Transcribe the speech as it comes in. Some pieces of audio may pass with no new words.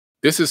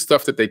This is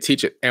stuff that they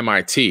teach at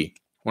MIT,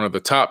 one of the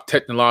top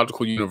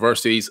technological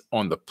universities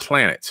on the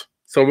planet.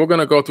 So we're going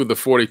to go through the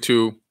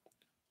 42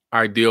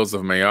 ideals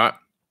of maat.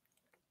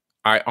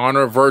 I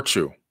honor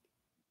virtue.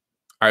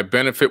 I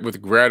benefit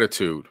with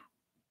gratitude.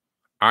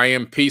 I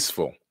am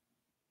peaceful.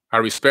 I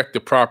respect the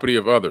property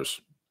of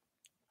others.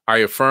 I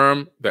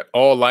affirm that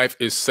all life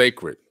is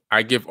sacred.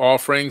 I give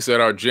offerings that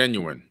are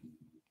genuine.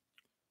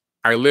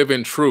 I live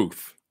in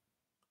truth.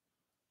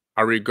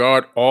 I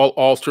regard all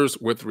altars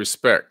with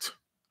respect.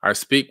 I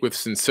speak with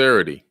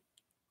sincerity.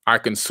 I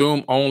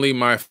consume only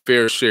my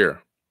fair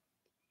share.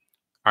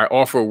 I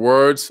offer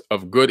words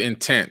of good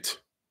intent.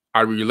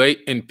 I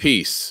relate in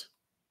peace.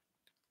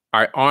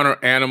 I honor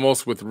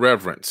animals with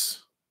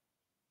reverence.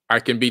 I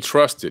can be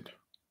trusted.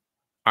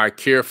 I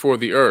care for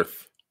the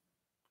earth.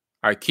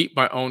 I keep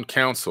my own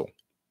counsel.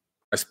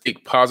 I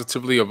speak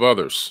positively of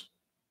others.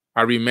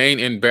 I remain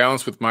in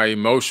balance with my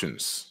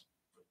emotions.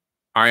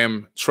 I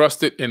am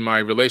trusted in my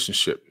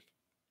relationship.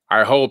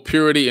 I hold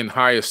purity in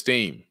high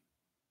esteem.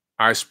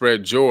 I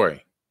spread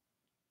joy.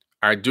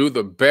 I do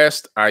the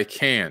best I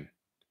can.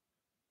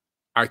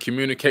 I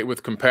communicate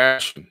with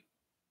compassion.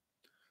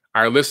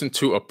 I listen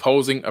to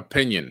opposing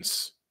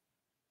opinions.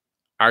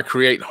 I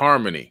create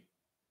harmony.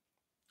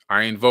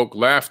 I invoke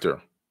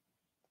laughter.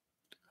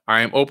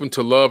 I am open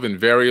to love in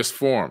various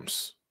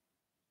forms.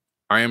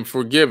 I am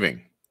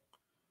forgiving.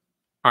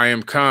 I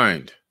am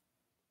kind.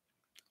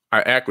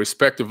 I act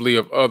respectfully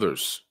of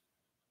others.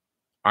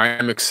 I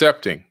am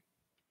accepting.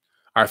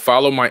 I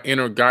follow my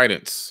inner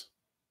guidance.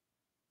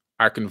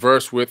 I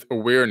converse with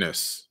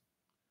awareness.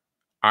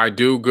 I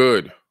do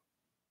good.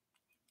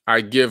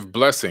 I give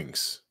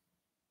blessings.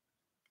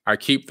 I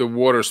keep the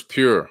waters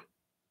pure.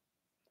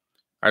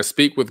 I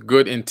speak with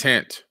good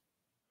intent.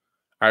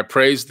 I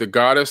praise the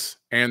goddess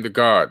and the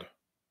god.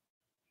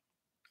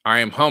 I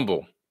am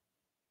humble.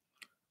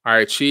 I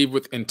achieve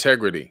with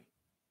integrity.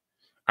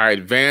 I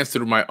advance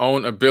through my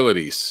own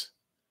abilities.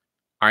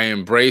 I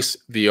embrace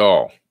the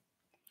all.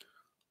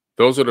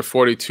 Those are the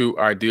 42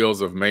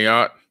 ideals of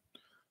maat.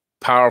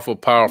 Powerful,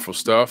 powerful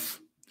stuff.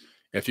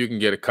 If you can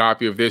get a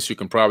copy of this, you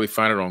can probably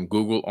find it on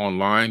Google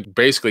online.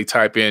 Basically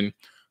type in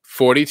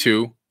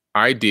 42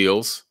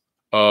 ideals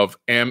of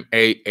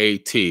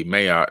M-A-A-T,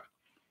 maat,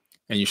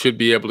 and you should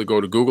be able to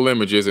go to Google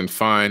Images and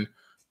find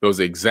those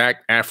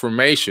exact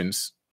affirmations